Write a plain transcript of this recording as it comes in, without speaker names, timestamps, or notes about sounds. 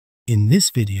In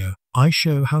this video, I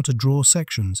show how to draw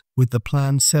sections with the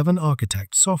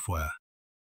Plan7Architect software.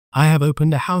 I have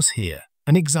opened a house here,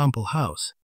 an example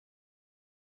house.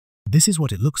 This is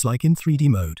what it looks like in 3D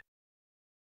mode.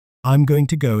 I'm going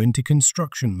to go into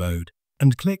construction mode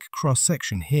and click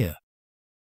cross-section here.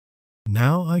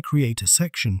 Now I create a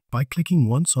section by clicking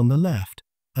once on the left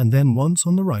and then once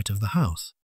on the right of the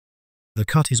house. The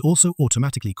cut is also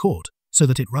automatically caught so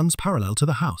that it runs parallel to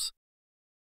the house.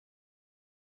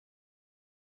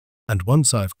 And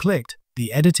once I've clicked,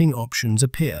 the editing options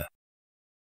appear.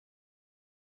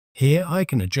 Here I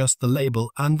can adjust the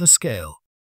label and the scale.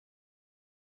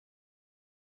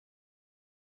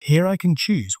 Here I can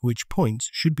choose which points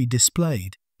should be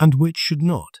displayed and which should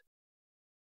not.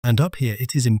 And up here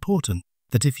it is important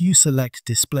that if you select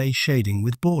Display Shading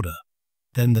with Border,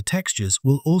 then the textures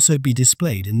will also be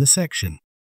displayed in the section.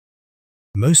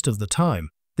 Most of the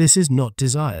time, this is not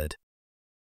desired.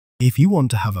 If you want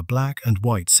to have a black and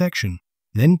white section,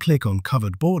 then click on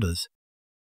Covered Borders.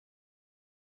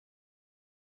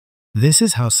 This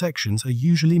is how sections are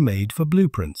usually made for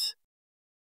blueprints.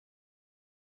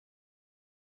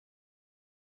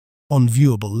 On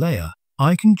Viewable Layer,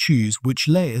 I can choose which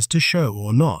layers to show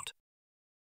or not.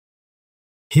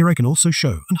 Here I can also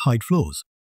show and hide floors.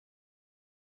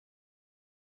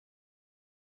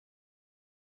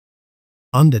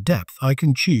 Under Depth, I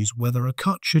can choose whether a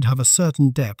cut should have a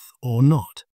certain depth or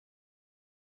not.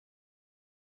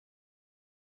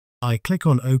 I click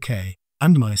on OK,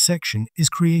 and my section is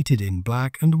created in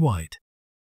black and white.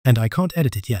 And I can't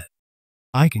edit it yet.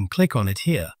 I can click on it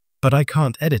here, but I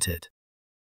can't edit it.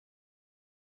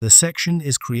 The section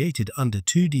is created under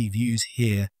 2D views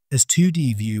here as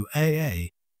 2D View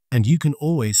AA, and you can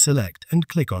always select and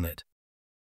click on it.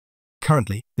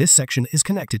 Currently, this section is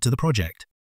connected to the project.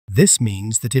 This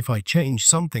means that if I change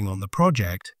something on the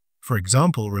project, for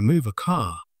example remove a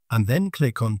car, and then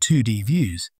click on 2D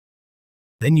views,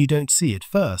 then you don't see at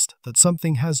first that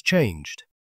something has changed.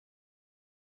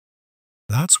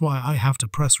 That's why I have to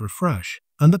press refresh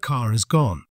and the car is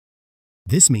gone.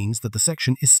 This means that the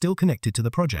section is still connected to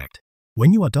the project.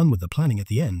 When you are done with the planning at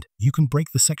the end, you can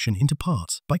break the section into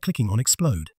parts by clicking on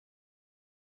Explode.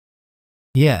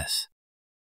 Yes.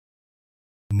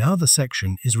 Now the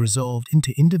section is resolved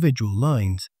into individual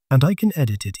lines, and I can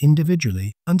edit it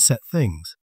individually and set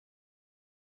things.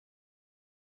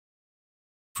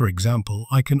 For example,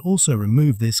 I can also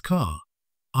remove this car.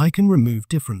 I can remove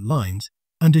different lines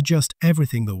and adjust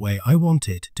everything the way I want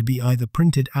it to be either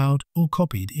printed out or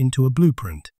copied into a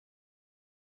blueprint.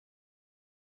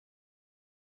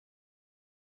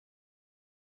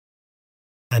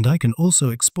 And I can also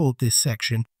export this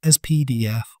section as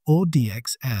PDF or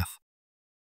DXF.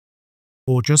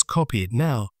 Or just copy it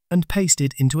now and paste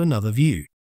it into another view.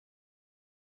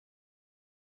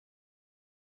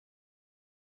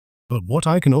 But what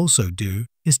I can also do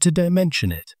is to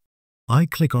dimension it. I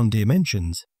click on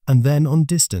Dimensions and then on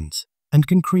Distance and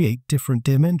can create different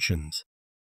dimensions.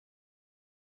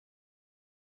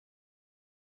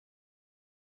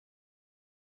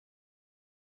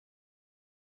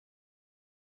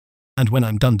 And when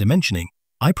I'm done dimensioning,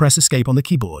 I press Escape on the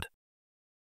keyboard.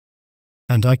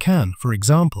 And I can, for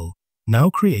example, now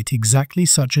create exactly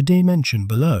such a dimension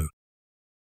below.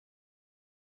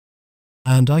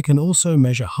 And I can also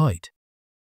measure height.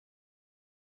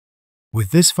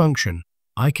 With this function,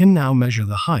 I can now measure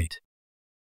the height.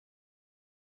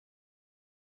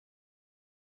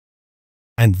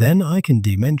 And then I can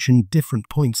dimension different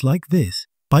points like this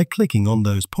by clicking on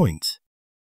those points.